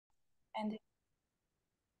And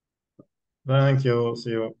Thank you.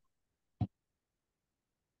 See you.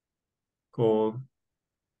 Cool.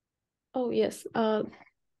 oh yes, let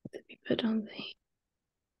me put on the.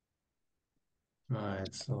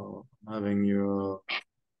 Right. So having your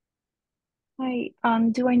Hi,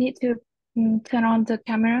 do I need to turn on the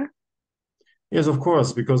camera? yes, of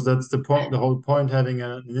course, because that's the point. The whole point having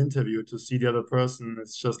an interview to see the other person.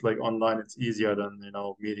 It's just like online. It's easier than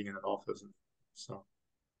meeting in an office. So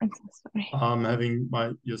I'm so sorry. having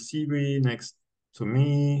my your CV next to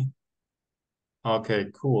me. Okay,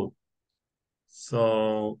 cool.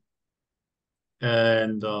 So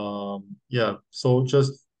and yeah, so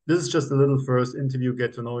just this is just a little first interview,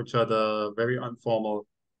 get to know each other, very informal.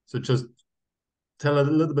 So just tell a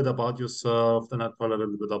little bit about yourself, then I'll tell a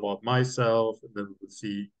little bit about myself, and then we'll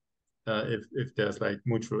see if there's like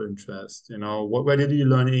mutual interest. Where did you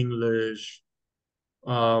learn English?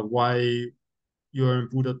 Why you're in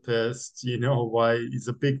Budapest? Why it's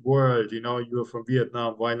a big world. You're from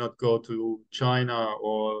Vietnam. Why not go to China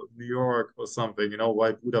or New York or something?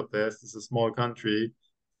 Why Budapest? It's a small country.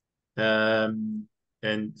 Um,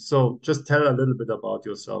 and so just tell a little bit about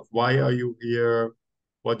yourself. Why are you here?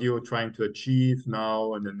 What you're trying to achieve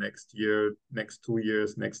now in the next year, next 2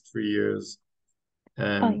 years, next 3 years, Oh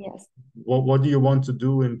and yes. what do you want to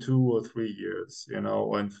do in 2 or 3 years,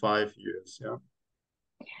 or in 5 years? Yeah.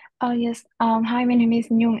 Oh yes. Hi, my name is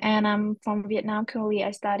Nhung, and I'm from Vietnam. Currently,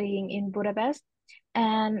 I studying in Budapest.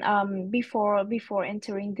 And before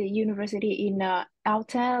entering the university in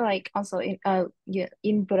Alta, like also in yeah,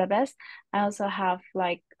 in Budapest, I also have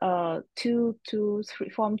like 2 to 3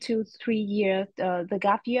 from 2 3 years the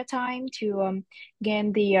gap year time to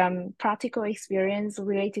gain the practical experience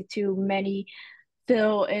related to many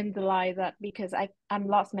field in the life that because I'm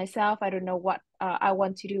lost myself. I don't know what I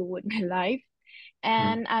want to do with my life, Mm.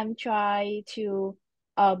 and I'm trying to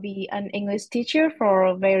be an English teacher for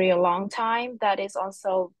a very long time. That is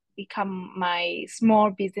also become my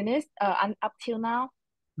small business up till now.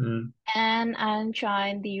 Mm. And I'm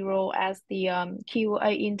trying the role as the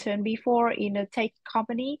QA intern before in a tech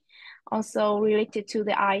company, also related to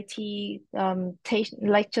the IT,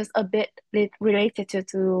 like just a bit related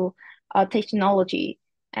to technology.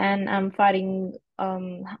 And I'm fighting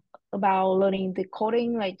about learning the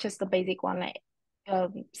coding, like just the basic one, like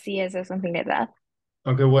CS or something like that.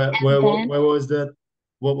 Okay, where And where then where was that?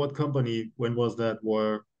 What company? When was that?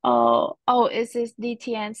 Where? it's this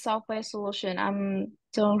DTN software solution.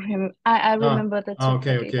 Don't rem I Ah, remember the ah, term,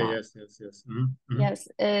 okay, but okay, that. yes, yes, yes. Mm-hmm. Yes,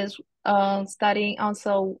 is studying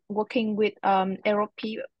also working with Europe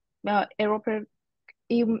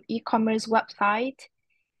e-commerce website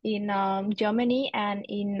in Germany and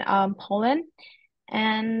in Poland.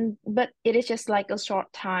 And but it is just like a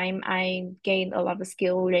short time. I gained a lot of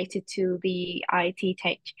skill related to the IT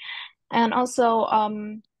tech. And also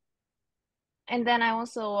and then I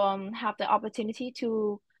also have the opportunity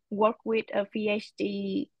to work with a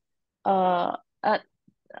PhD at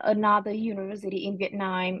another university in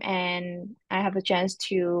Vietnam, and I have a chance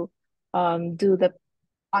to do the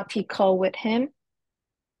article with him.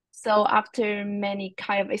 So after many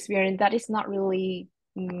kind of experience, that is not really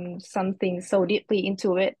something so deeply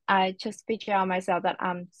into it. I just figure out myself that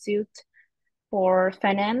I'm suited for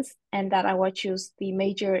finance and that I will choose the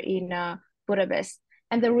major in Budapest.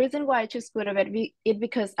 And the reason why I choose Budapest is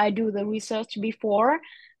because I do the research before.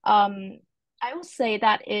 Um, I would say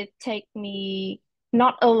that it take me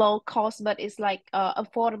not a low cost, but it's like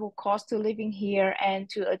affordable cost to living here and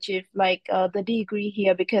to achieve like the degree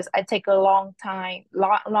here because I take a long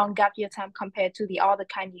gap year time compared to the other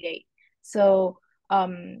candidate. So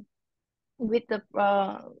um, with the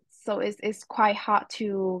so it's quite hard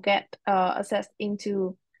to get access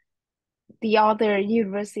into the other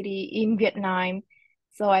university in Vietnam.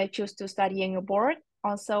 So I choose to studying abroad.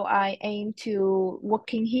 Also, I aim to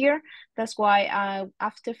working here. That's why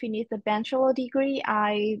after finish the bachelor degree,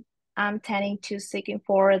 am tending to seeking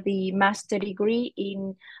for the master degree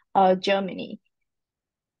in Germany. Oh,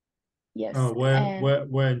 Yes, where and where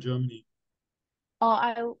where in Germany?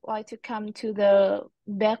 I would like to come to the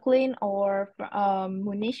Berlin or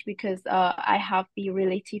Munich because I have the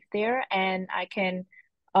relative there and I can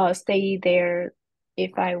stay there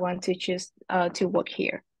if I want to choose to work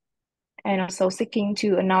here. And also seeking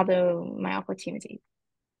to another my opportunity.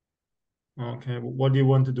 Okay, what do you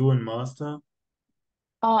want to do in master?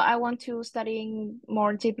 I want to studying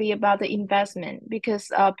more deeply about the investment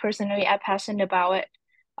because personally I'm passionate about it.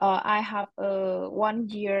 I have a 1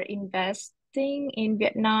 year investing in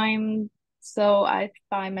Vietnam, so I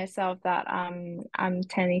find myself that I'm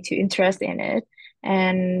tending to interest in it,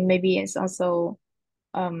 and maybe it's also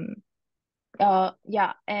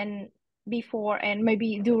yeah, and before and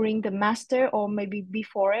maybe during the master or maybe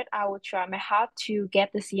before it, I will try my hard to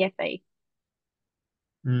get the CFA.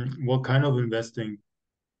 What kind of investing?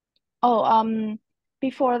 Oh,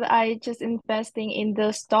 before that, I just investing in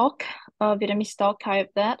the stock, Vietnamese stock kind of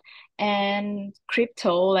that, and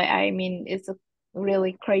crypto. Like I mean, it's a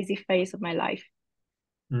really crazy phase of my life.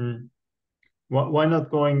 Mm. Why not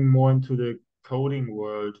going more into the coding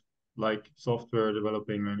world, like software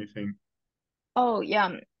developing or anything? Oh yeah,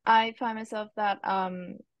 I find myself that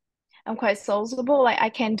I'm quite sociable. Like I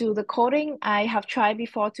can do the coding. I have tried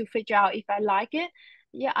before to figure out if I like it.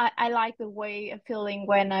 Yeah, I like the way of feeling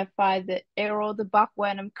when I find the error, the bug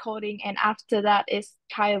when I'm coding, and after that, it's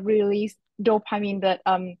kind of release dopamine that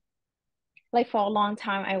like for a long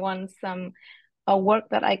time I want some work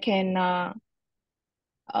that I can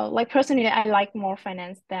like personally I like more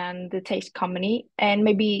finance than the tech company, and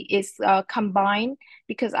maybe it's combined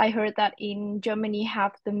because I heard that in Germany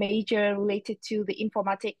have the major related to the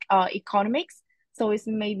informatic economics, so it's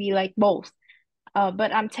maybe like both,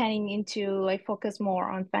 but I'm tending into like focus more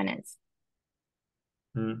on finance.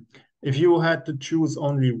 Mm. If you had to choose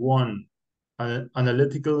only one,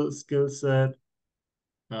 analytical skill set,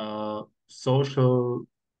 social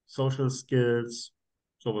skills,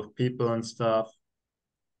 sort of people and stuff,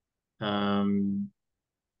 um,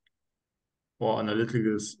 or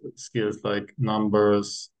analytical skills like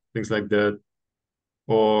numbers, things like that,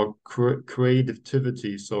 or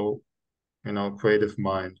creativity, so creative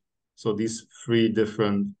mind. So these three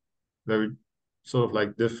different, very sort of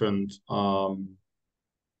like different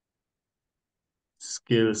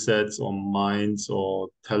skill sets or minds or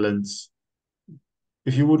talents.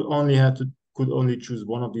 If you would only have to could only choose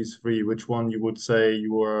one of these three, which one you would say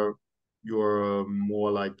you're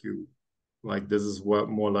more like you, like this is what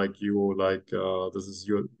more like you, like this is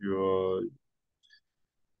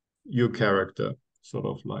your character, sort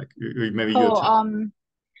of like maybe your Oh, type.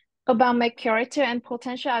 about my character and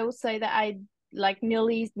potential, I would say that I like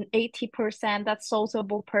nearly 80% that's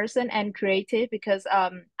sociable person and creative because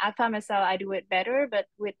I find myself I do it better, but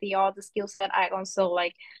with the all the skill set, I also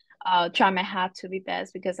like try my hard to be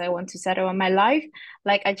best because I want to settle on my life.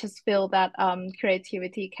 Like I just feel that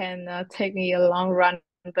creativity can take me a long run,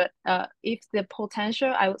 but if the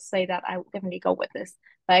potential, I would say that I would definitely go with this.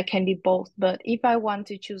 Like I can be both, but if I want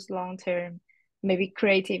to choose long term, maybe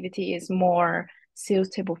creativity is more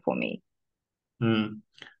suitable for me. Mm.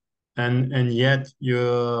 And yet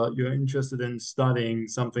you're interested in studying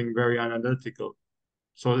something very analytical.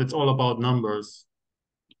 So it's all about numbers.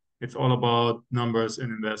 It's all about numbers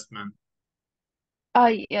in investment.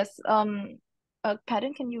 Yes.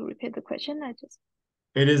 Pardon, can you repeat the question? I just.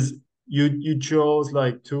 It is you chose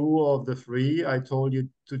like two of the three. I told you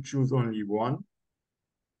to choose only one.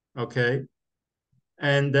 Okay.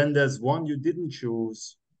 And then there's one you didn't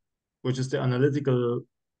choose, which is the analytical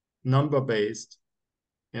number based.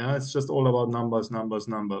 Yeah, it's just all about numbers, numbers,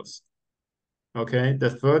 numbers. Okay. The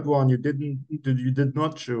third one you did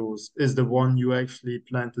not choose is the one you actually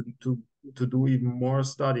plan to do even more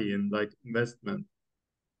study in, like investment.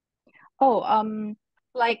 Oh,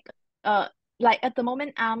 like, uh, like at the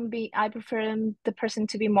moment, I prefer the person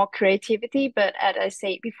to be more creativity, but as I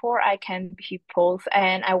said before, I can be both,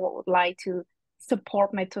 and I would like to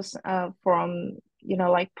support my tools, from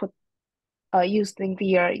like put using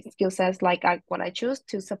their skill sets like what I choose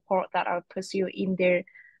to support that I'll pursue in their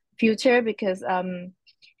future because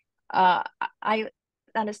I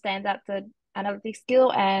understand that the analytic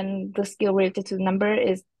skill and the skill related to the number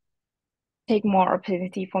is take more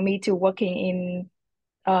opportunity for me to working in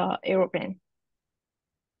European.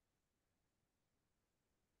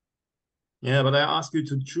 Yeah, but I ask you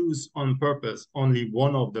to choose on purpose only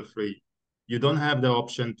one of the three. You don't have the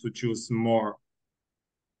option to choose more.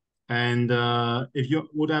 And if you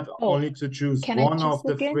would have Oh, only to choose can I one choose of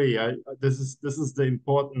the again? three, this is the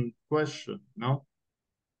important question, no?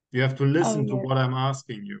 You have to Oh listen to yeah. what I'm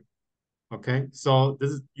asking you. Okay? So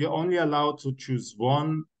this is you're only allowed to choose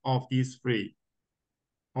one of these three.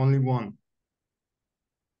 Only one.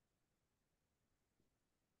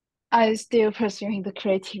 I still pursuing the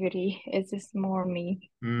creativity. It's just more me.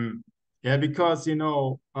 Mm. Yeah, because you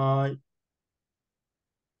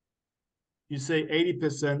say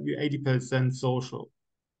 80%, you're 80% social.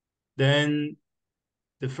 Then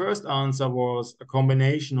the first answer was a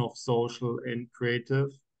combination of social and creative.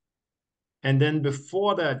 And then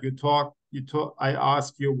before that, I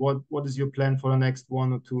asked you what is your plan for the next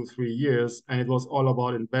 1 or 2 or 3 years? And it was all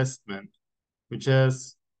about investment, which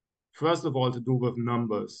has, first of all, to do with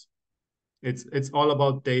numbers. It's all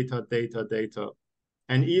about data, data, data.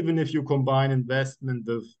 And even if you combine investment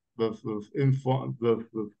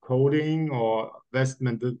with coding or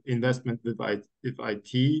investment with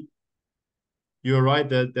IT, you're right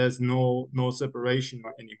that there's no separation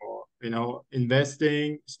anymore. You know,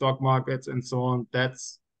 investing, stock markets, and so on,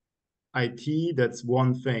 that's IT, that's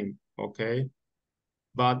one thing, okay?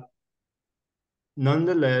 But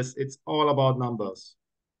nonetheless, it's all about numbers.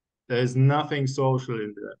 There's nothing social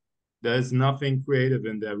in there. There's nothing creative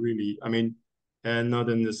in there, really. I mean, and not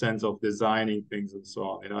in the sense of designing things and so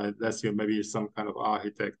on, you know, unless you're maybe some kind of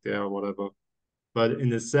architect there or whatever. But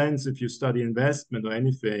in a sense, if you study investment or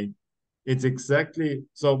anything, it's exactly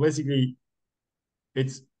so basically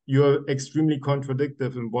it's you're extremely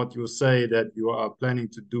contradictive in what you say that you are planning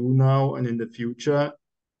to do now and in the future,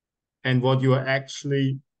 and what you are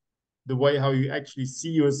actually the way how you actually see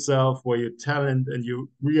yourself, where your talent and your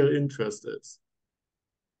real interest is,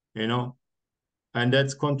 you know, and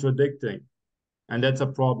that's contradicting, and that's a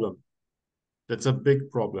problem. That's a big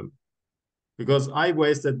problem because I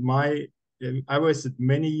wasted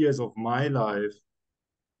many years of my life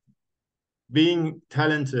being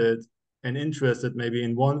talented and interested maybe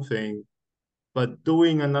in one thing, but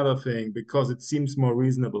doing another thing because it seems more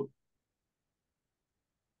reasonable.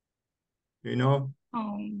 You know,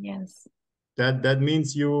 Oh, yes. that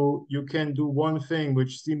means you can do one thing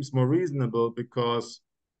which seems more reasonable because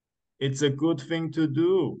it's a good thing to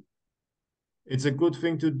do. It's a good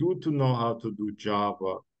thing to do to know how to do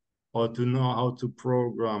Java or to know how to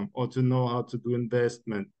program or to know how to do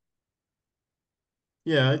investment.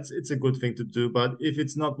 Yeah, it's a good thing to do, but if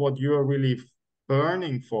it's not what you're really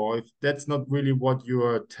burning for, if that's not really what you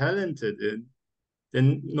are talented in,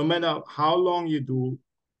 then no matter how long you do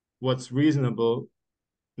what's reasonable,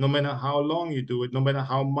 no matter how long you do it, no matter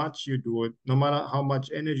how much you do it, no matter how much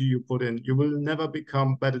energy you put in, you will never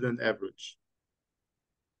become better than average.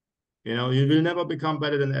 You know, you will never become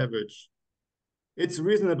better than average. It's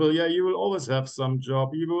reasonable. Yeah, you will always have some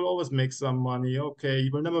job. You will always make some money. Okay,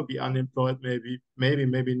 you will never be unemployed,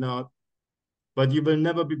 maybe not, but you will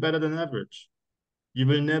never be better than average. You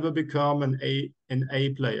will never become an A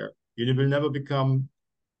player. You will never become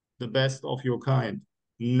the best of your kind.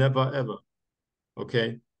 Never ever.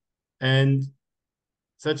 Okay. And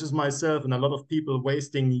such as myself and a lot of people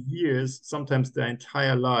wasting years, sometimes their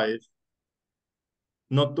entire life,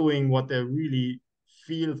 not doing what they really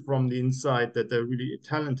feel from the inside that they're really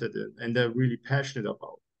talented in and they're really passionate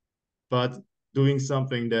about, but doing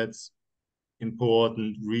something that's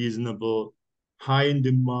important, reasonable, high in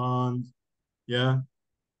demand, yeah,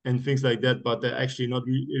 and things like that, but they're actually not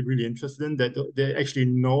really interested in that. They actually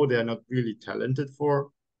know they're not really talented for.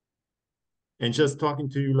 And just talking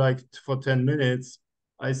to you like for 10 minutes,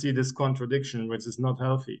 I see this contradiction, which is not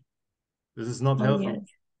healthy. This is not Oh, healthy, yes.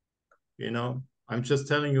 you know? I'm just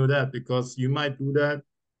telling you that because you might do that.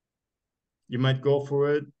 You might go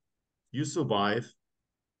for it. You survive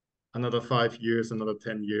another 5 years, another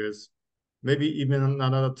 10 years, maybe even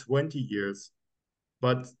another 20 years.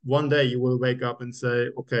 But one day you will wake up and say,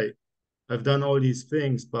 okay, I've done all these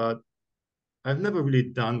things, but I've never really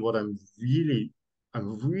done what I'm really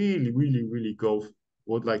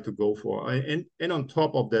would like to go for. And on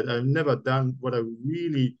top of that, I've never done what I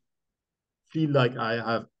really feel like I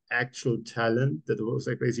have actual talent that was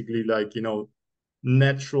like basically like, you know,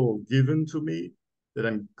 natural given to me, that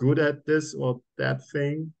I'm good at this or that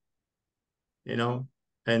thing, you know,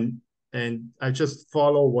 and and I just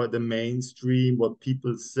follow what the mainstream, what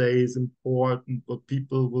people say is important, what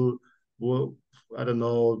people will I don't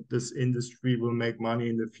know, this industry will make money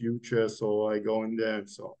in the future, so I go in there and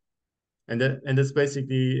so. And that's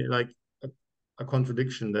basically like a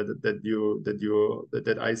contradiction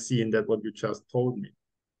that I see in that what you just told me.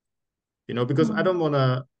 You know, because Mm. I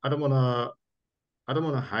don't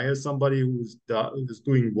wanna hire somebody who's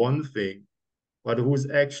doing one thing, but who's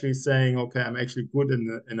actually saying, okay, I'm actually good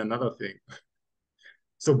in another thing.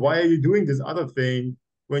 So why are you doing this other thing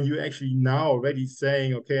when you actually now already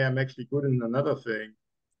saying, okay, I'm actually good in another thing?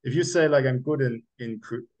 If you say like I'm good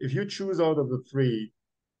if you choose out of the three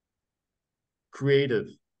creative,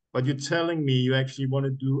 but you're telling me you actually want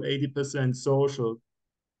to do 80% social,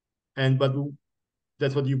 and but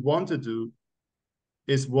that's what you want to do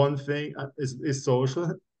is one thing is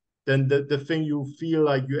social, then the thing you feel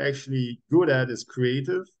like you're actually good at is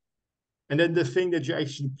creative. And then the thing that you're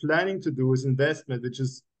actually planning to do is investment, which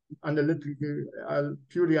is analytical,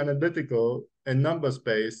 purely analytical and numbers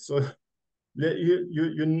based. So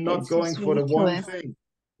you're not It's going just for the one ridiculous. thing.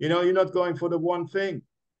 You know, you're not going for the one thing.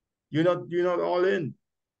 You're not all in.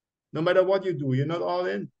 No matter what you do, you're not all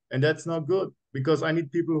in, and that's not good because I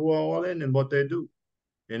need people who are all in what they do.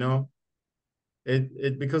 You know,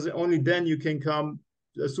 it because only then you can come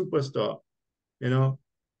a superstar. You know,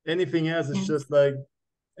 Anything else is Yes. just like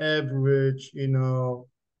average, and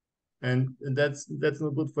that's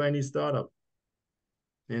not good for any startup,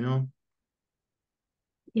 you know?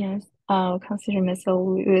 Yes. I'll consider myself a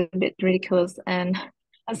little bit ridiculous, and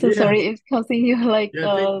I'm so Yeah, sorry if causing you like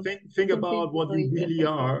yeah. Think something about what you really a really big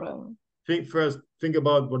are. problem. Think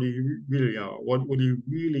about what you really are, what you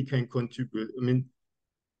really can contribute. I mean,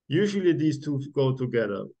 usually these two go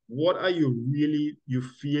together. What are you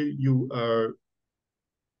feel you are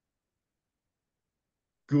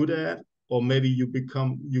good at, or maybe you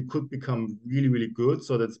could become really, really good.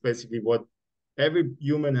 So that's basically what every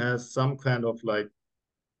human has, some kind of like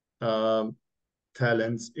um,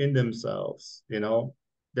 talents in themselves,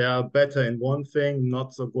 They are better in one thing,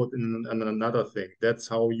 not so good in another thing. That's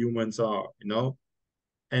how humans are.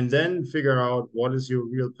 And then figure out what is your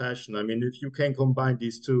real passion. I mean, if you can combine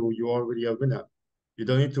these two, you're already a winner. You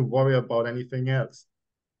don't need to worry about anything else,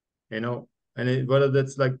 you know. Whether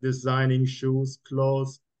that's like designing shoes,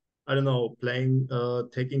 clothes, I don't know, playing,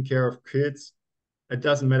 taking care of kids, it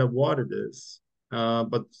doesn't matter what it is.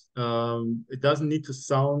 But it doesn't need to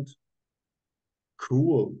sound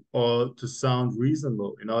cool or to sound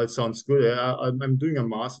reasonable. It sounds good. I'm doing a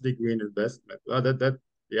master degree in investment.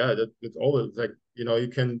 Yeah, that's always like, you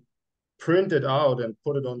can print it out and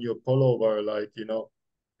put it on your pullover, like,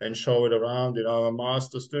 and show it around. I'm a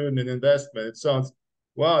master student in investment. It sounds,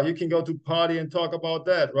 wow, you can go to party and talk about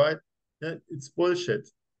that, right? It's bullshit.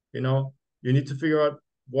 You know, you need to figure out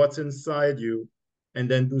what's inside you and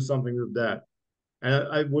then do something with that. And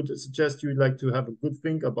I would suggest you like to have a good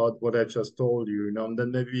think about what I just told you, and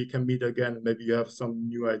then maybe we can meet again. Maybe you have some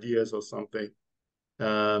new ideas or something,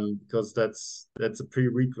 because that's a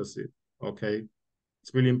prerequisite. Okay,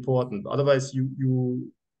 it's really important. Otherwise,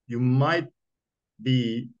 you might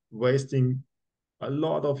be wasting a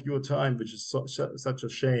lot of your time, which is such a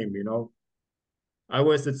shame. I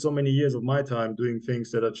wasted so many years of my time doing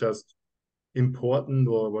things that are just important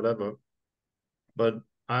or whatever, but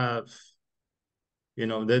I,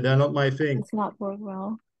 they're not my thing. It's not work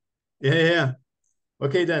well. Yeah, yeah, yeah.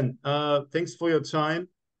 Okay, then. Thanks for your time.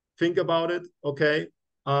 Think about it. Okay.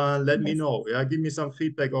 Let me Yes. know. Yeah, give me some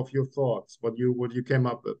feedback of your thoughts, what you came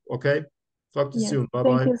up with. Okay. Talk to you Yes. soon. Bye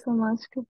Thank bye. you so much.